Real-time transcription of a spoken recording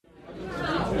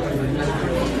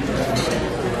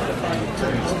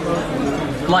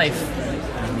Life.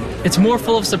 It's more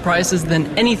full of surprises than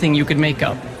anything you could make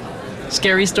up.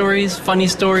 Scary stories, funny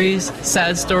stories,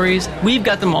 sad stories, we've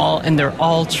got them all, and they're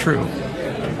all true.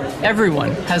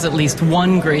 Everyone has at least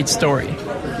one great story.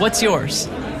 What's yours?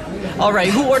 All right,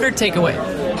 who ordered takeaway?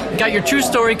 Got your true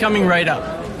story coming right up.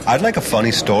 I'd like a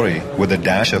funny story with a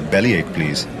dash of bellyache,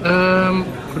 please.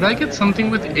 Could I get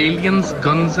something with aliens,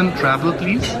 guns, and travel,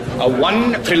 please?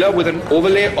 One thriller with an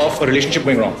overlay of a relationship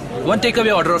going wrong. One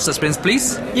takeaway order of suspense,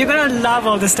 please. You're gonna love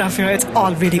all the stuff here. It's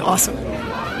all really awesome.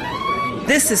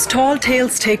 This is Tall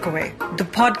Tales Takeaway, the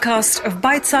podcast of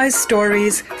bite-sized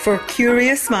stories for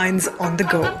curious minds on the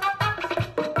go.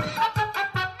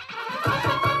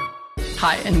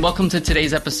 Hi, and welcome to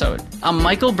today's episode. I'm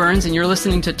Michael Burns, and you're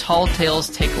listening to Tall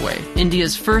Tales Takeaway,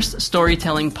 India's first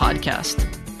storytelling podcast.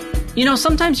 You know,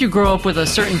 sometimes you grow up with a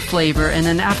certain flavor, and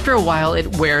then after a while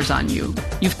it wears on you.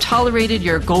 You've tolerated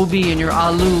your gobi and your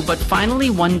aloo, but finally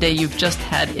one day you've just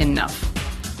had enough.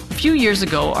 A few years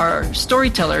ago, our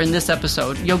storyteller in this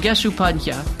episode, Yogesh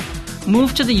Upadhyay,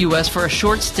 moved to the US for a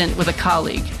short stint with a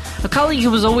colleague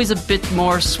who was always a bit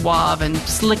more suave and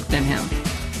slick than him.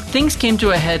 Things came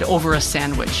to a head over a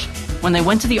sandwich when they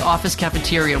went to the office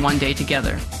cafeteria one day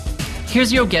together.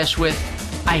 Here's Yogesh with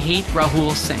I Hate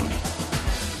Rahul Singh.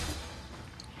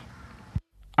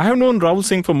 I have known Rahul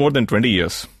Singh for more than 20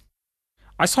 years.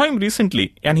 I saw him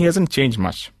recently and he hasn't changed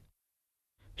much.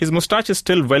 His moustache is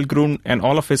still well-groomed and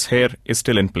all of his hair is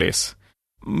still in place.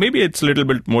 Maybe it's a little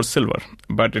bit more silver,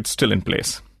 but it's still in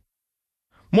place.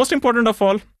 Most important of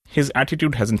all, his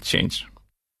attitude hasn't changed.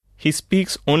 He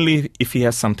speaks only if he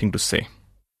has something to say.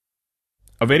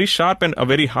 A very sharp and a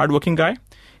very hard-working guy,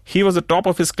 he was the top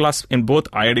of his class in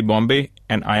both IIT Bombay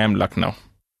and IIM Lucknow.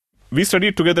 We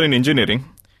studied together in engineering,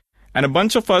 and a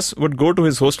bunch of us would go to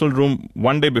his hostel room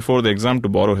one day before the exam to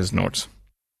borrow his notes.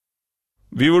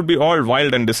 We would be all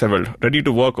wild and disheveled, ready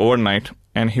to work overnight,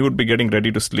 and he would be getting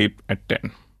ready to sleep at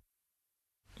 10.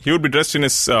 He would be dressed in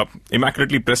his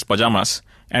immaculately pressed pajamas,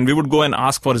 and we would go and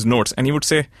ask for his notes, and he would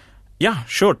say, "Yeah,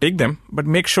 sure, take them, but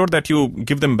make sure that you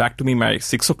give them back to me by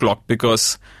 6 o'clock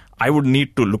because I would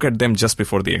need to look at them just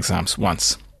before the exams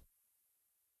once."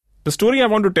 The story I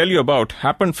want to tell you about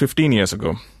happened 15 years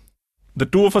ago. The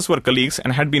two of us were colleagues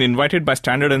and had been invited by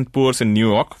Standard & Poor's in New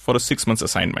York for a 6-month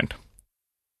assignment.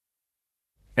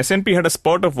 S&P had a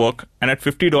spurt of work, and at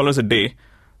 $50 a day,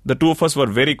 the two of us were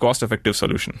a very cost-effective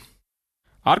solution.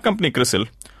 Our company, CRISIL,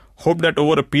 hoped that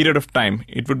over a period of time,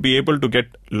 it would be able to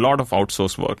get a lot of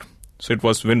outsourced work. So it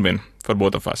was win-win for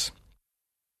both of us.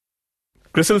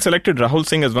 CRISIL selected Rahul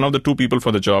Singh as one of the two people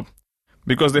for the job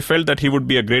because they felt that he would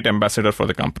be a great ambassador for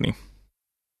the company.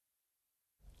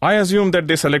 I assumed that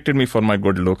they selected me for my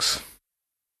good looks.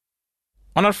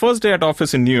 On our first day at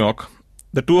office in New York,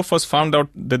 the two of us found out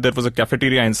that there was a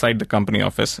cafeteria inside the company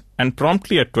office, and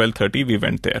promptly at 12:30 we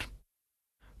went there.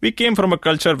 We came from a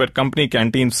culture where company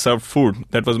canteens served food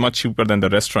that was much cheaper than the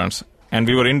restaurants, and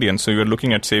we were Indian, so we were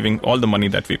looking at saving all the money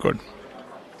that we could.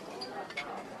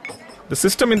 The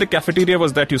system in the cafeteria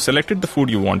was that you selected the food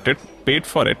you wanted, paid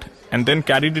for it, and then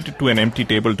carried it to an empty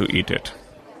table to eat it.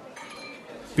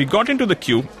 We got into the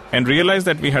queue and realized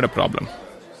that we had a problem.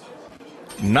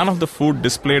 None of the food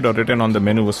displayed or written on the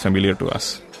menu was familiar to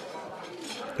us.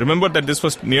 Remember that this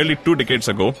was nearly 2 decades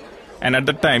ago, and at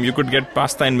that time you could get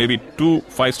pasta in maybe 2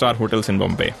 5-star hotels in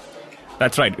Bombay.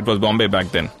 That's right, it was Bombay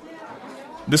back then.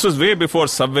 This was way before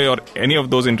Subway or any of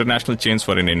those international chains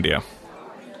were in India.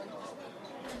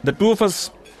 The two of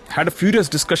us had a furious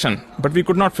discussion, but we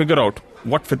could not figure out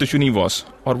what fettuccine was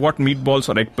or what meatballs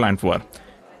or eggplant were.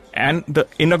 And the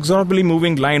inexorably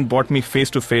moving line brought me face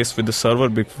to face with the server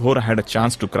before I had a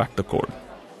chance to crack the code.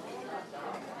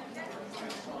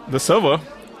 The server,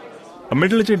 a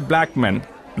middle-aged black man,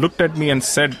 looked at me and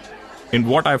said, in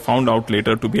what I found out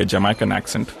later to be a Jamaican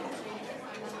accent,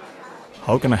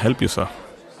 "How can I help you, sir?"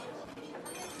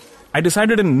 I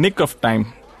decided in the nick of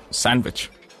time, sandwich.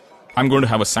 I'm going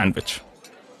to have a sandwich.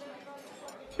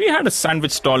 We had a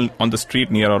sandwich stall on the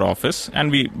street near our office,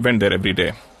 and we went there every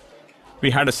day. We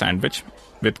had a sandwich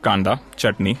with kanda,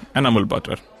 chutney, and amul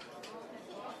butter.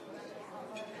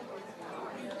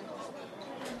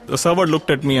 The server looked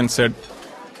at me and said,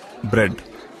 "Bread."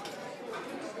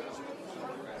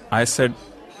 I said,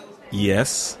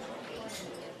 "Yes."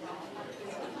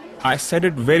 I said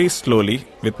it very slowly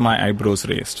with my eyebrows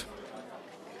raised.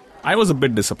 I was a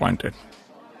bit disappointed.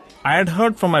 I had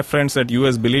heard from my friends that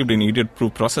US believed in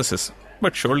idiot-proof processes,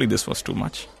 but surely this was too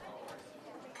much.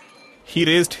 He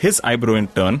raised his eyebrow in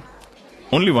turn,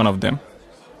 only one of them,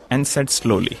 and said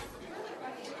slowly,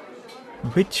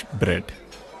 "Which bread?"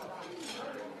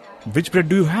 "Which bread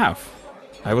do you have?"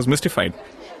 I was mystified.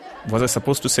 Was I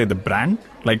supposed to say the brand,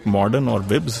 like Modern or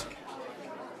Bibs?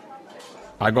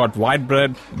 I got white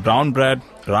bread, brown bread,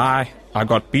 rye. I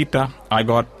got pita.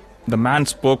 The man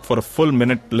spoke for a full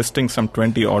minute listing some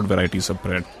 20 odd varieties of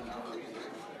bread.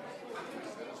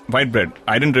 White bread.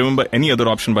 I didn't remember any other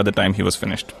option by the time he was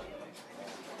finished.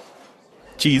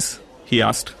 Cheese, he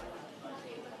asked.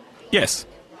 Yes,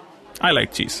 I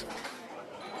like cheese.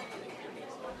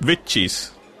 Which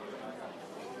cheese?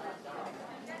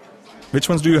 Which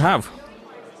ones do you have?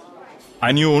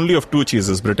 I knew only of 2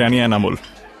 cheeses, Britannia and Amul.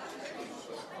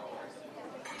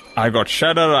 I got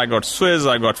cheddar, I got Swiss,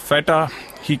 I got feta.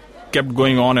 He kept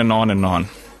going on and on and on.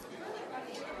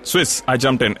 Swiss, I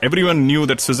jumped in. Everyone knew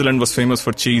that Switzerland was famous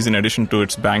for cheese in addition to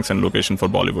its banks and location for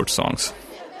Bollywood songs.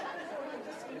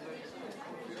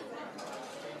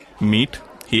 Meat?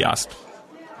 He asked.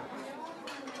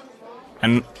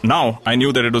 And now I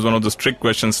knew that it was one of those trick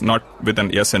questions, not with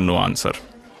an yes and no answer.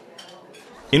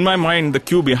 In my mind, the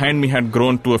queue behind me had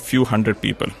grown to a few hundred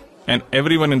people, and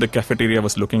everyone in the cafeteria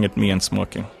was looking at me and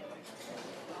smirking.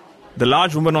 The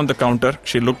large woman on the counter,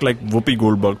 she looked like Whoopi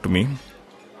Goldberg to me,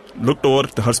 looked over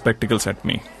her spectacles at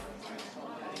me.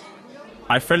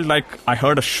 I felt like I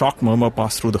heard a shocked murmur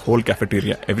pass through the whole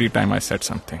cafeteria every time I said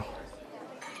something.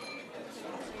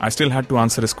 I still had to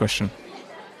answer his question.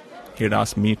 He had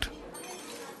asked meat.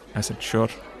 I said, sure.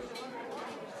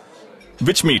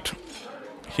 Which meat?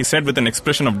 He said with an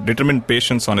expression of determined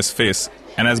patience on his face,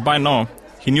 and as by now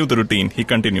he knew the routine, he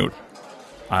continued.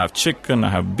 I have chicken, I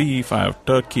have beef, I have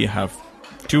turkey, I have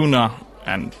tuna,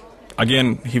 and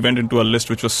again he went into a list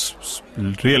which was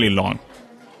really long.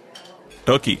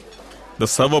 Turkey. The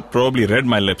server probably read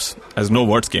my lips as no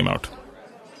words came out.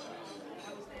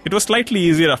 It was slightly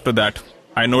easier after that.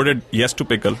 I nodded yes to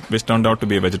pickle, which turned out to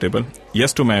be a vegetable,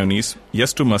 yes to mayonnaise,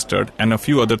 yes to mustard, and a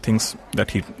few other things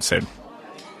that he said.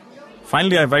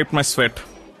 Finally, I wiped my sweat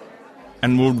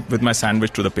and moved with my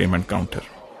sandwich to the payment counter.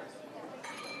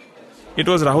 It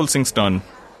was Rahul Singh's turn,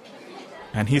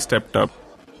 and he stepped up,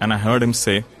 and I heard him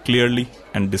say clearly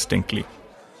and distinctly,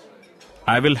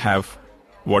 I will have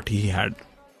what he had.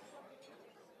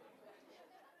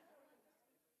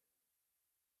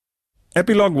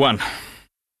 Epilogue 1.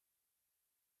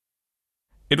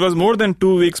 It was more than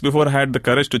 2 weeks before I had the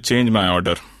courage to change my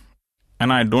order,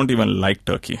 and I don't even like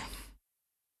turkey.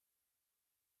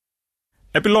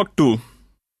 Epilogue 2.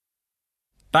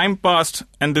 Time passed,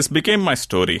 and this became my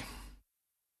story.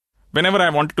 Whenever I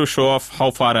wanted to show off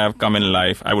how far I have come in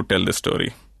life, I would tell this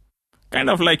story. Kind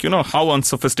of like, how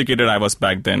unsophisticated I was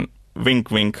back then. Wink,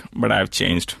 wink, but I have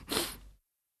changed.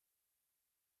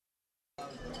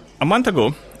 A month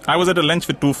ago, I was at a lunch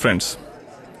with 2 friends.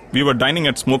 We were dining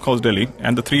at Smokehouse Delhi,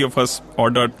 and the 3 of us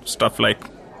ordered stuff like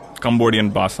Cambodian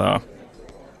basa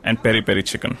and peri-peri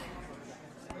chicken.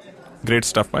 Great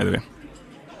stuff, by the way.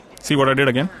 See what I did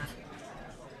again?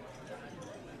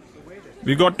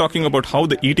 We got talking about how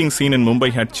the eating scene in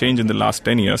Mumbai had changed in the last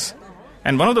 10 years.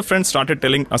 And one of the friends started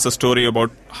telling us a story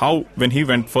about how, when he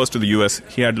went first to the US,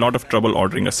 he had a lot of trouble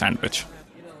ordering a sandwich.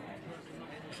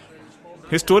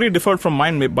 His story differed from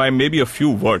mine by maybe a few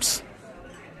words.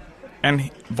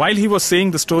 And while he was saying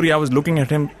the story, I was looking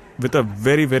at him with a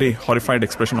very, very horrified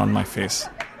expression on my face.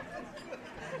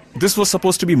 This was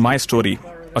supposed to be my story,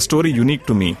 a story unique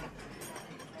to me.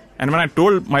 And when I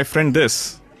told my friend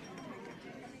this,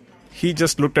 he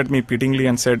just looked at me pityingly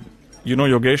and said,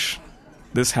 Yogesh,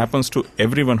 this happens to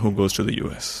everyone who goes to the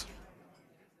US.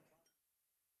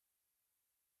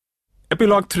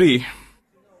 Epilogue 3.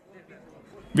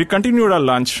 We continued our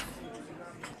lunch.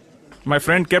 My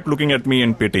friend kept looking at me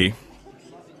in pity.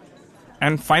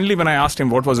 And finally, when I asked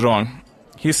him what was wrong,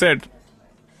 he said,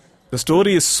 the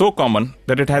story is so common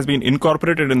that it has been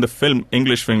incorporated in the film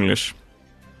English for English.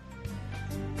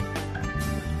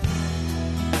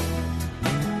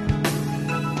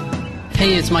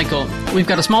 Hey, it's Michael. We've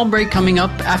got a small break coming up,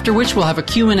 after which we'll have a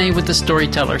Q&A with the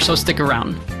storyteller, so stick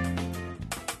around.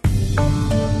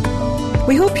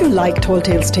 We hope you like Tall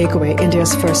Tales Takeaway,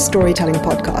 India's first storytelling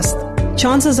podcast.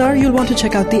 Chances are you'll want to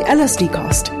check out the LSD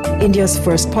Cast, India's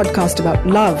first podcast about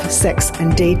love, sex,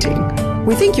 and dating.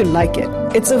 We think you'll like it.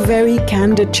 It's a very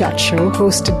candid chat show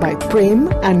hosted by Prem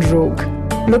and Rogue.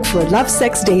 Look for Love,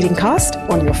 Sex, Dating Cast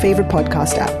on your favorite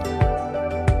podcast app.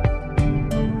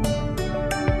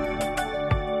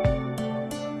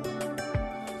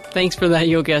 Thanks for that,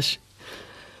 Yogesh.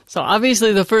 So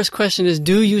obviously the first question is,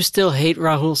 do you still hate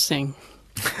Rahul Singh?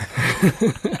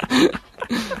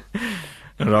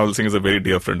 Rahul Singh is a very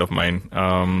dear friend of mine.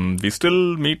 We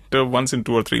still meet once in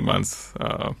 2 or 3 months.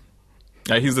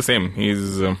 He's the same.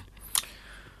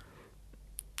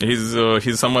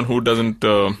 He's someone who doesn't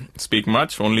speak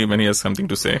much, only when he has something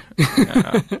to say.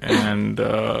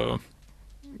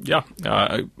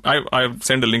 I've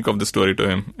sent a link of the story to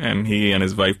him, and he and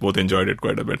his wife both enjoyed it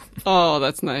quite a bit. Oh,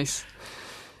 that's nice.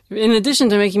 In addition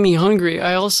to making me hungry,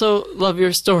 I also love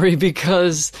your story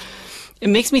because it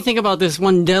makes me think about this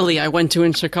one deli I went to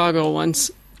in Chicago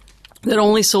once that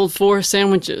only sold 4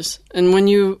 sandwiches. And when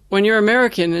you're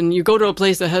American and you go to a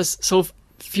place that has so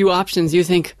few options, you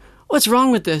think, what's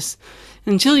wrong with this?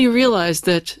 Until you realize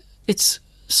that it's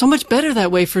so much better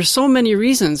that way for so many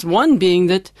reasons. One being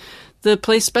that the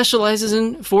place specializes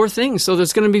in 4 things. So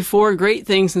there's going to be 4 great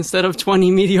things instead of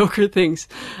 20 mediocre things.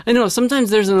 I know,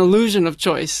 sometimes there's an illusion of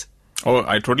choice. Oh,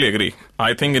 I totally agree.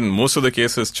 I think in most of the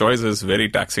cases, choice is very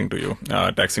taxing to you,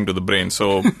 taxing to the brain.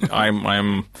 So I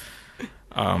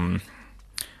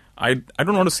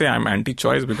don't want to say I'm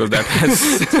anti-choice because that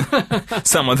has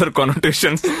some other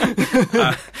connotations,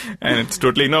 and it's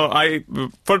totally no. I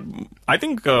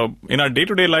think in our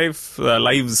day-to-day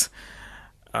lives,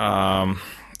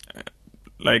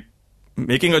 like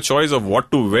making a choice of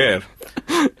what to wear.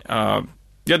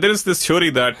 There is this theory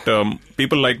that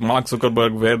people like Mark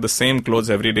Zuckerberg wear the same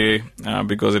clothes every day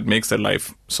because it makes their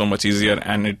life so much easier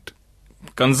and it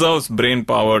conserves brain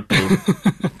power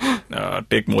to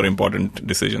take more important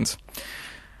decisions.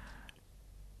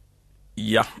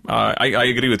 Yeah, I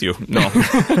agree with you. No.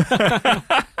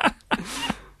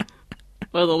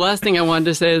 Well, the last thing I wanted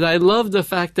to say is I love the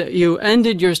fact that you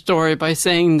ended your story by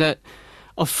saying that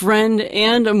a friend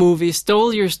and a movie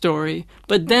stole your story,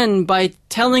 but then by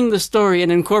telling the story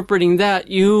and incorporating that,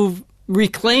 you've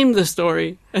reclaimed the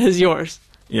story as yours.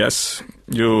 Yes,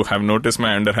 you have noticed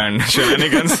my underhand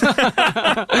shenanigans.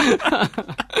 That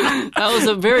was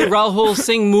a very Rahul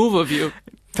Singh move of you.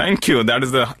 Thank you. That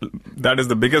is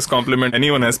the biggest compliment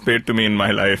anyone has paid to me in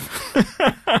my life.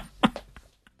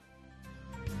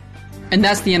 And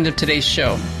that's the end of today's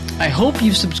show. I hope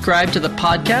you've subscribed to the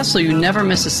podcast so you never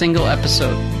miss a single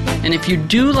episode. And if you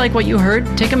do like what you heard,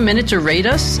 take a minute to rate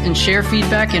us and share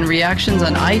feedback and reactions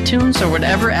on iTunes or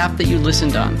whatever app that you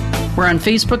listened on. We're on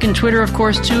Facebook and Twitter, of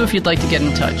course, too, if you'd like to get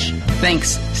in touch.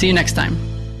 Thanks. See you next time.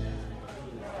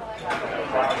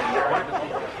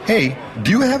 Hey,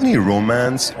 do you have any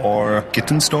romance or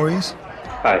kitten stories?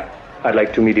 Hi, I'd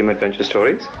like 2 medium adventure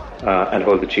stories and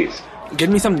hold the cheese. Get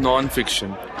me some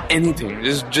non-fiction. Anything.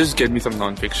 Just get me some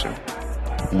non-fiction.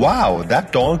 Wow,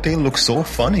 that tall tale looks so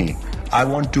funny. I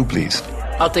want 2, please.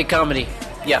 I'll take comedy.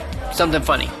 Yeah, something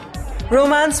funny.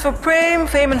 Romance for Prem,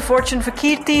 Fame and Fortune for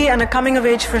Kirti, and a coming of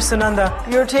age for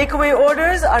Sunanda. Your takeaway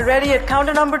orders are ready at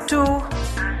counter number 2.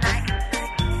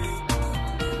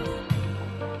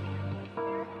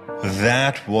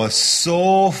 That was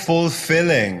so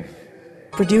fulfilling.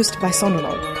 Produced by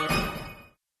Sonalal.